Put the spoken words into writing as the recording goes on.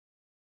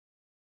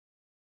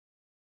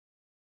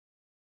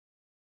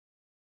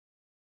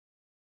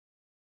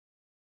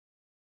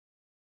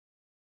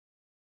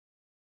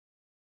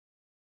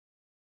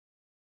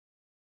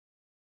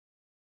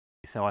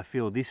So I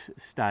feel this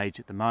stage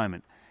at the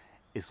moment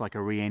is like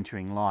a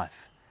re-entering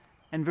life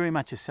and very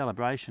much a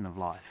celebration of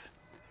life.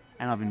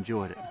 And I've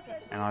enjoyed it.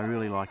 And I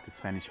really like the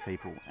Spanish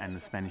people and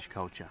the Spanish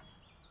culture.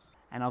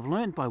 And I've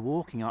learned by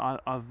walking,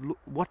 I've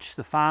watched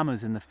the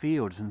farmers in the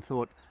fields and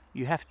thought,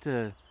 you have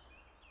to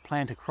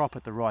plant a crop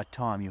at the right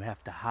time, you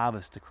have to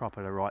harvest a crop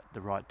at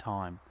the right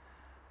time.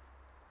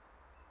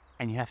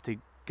 And you have to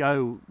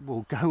go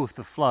with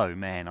the flow.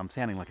 Man, I'm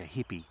sounding like a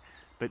hippie.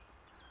 But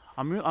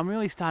I'm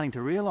really starting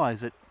to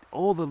realise that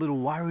all the little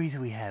worries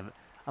we have,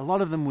 a lot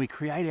of them we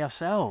create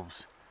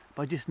ourselves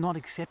by just not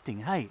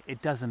accepting, hey,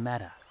 it doesn't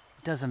matter.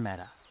 It doesn't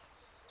matter.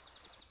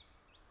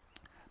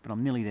 But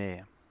I'm nearly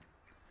there.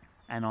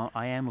 And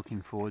I am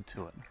looking forward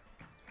to it.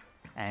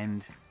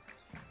 And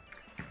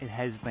it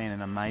has been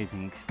an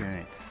amazing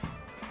experience.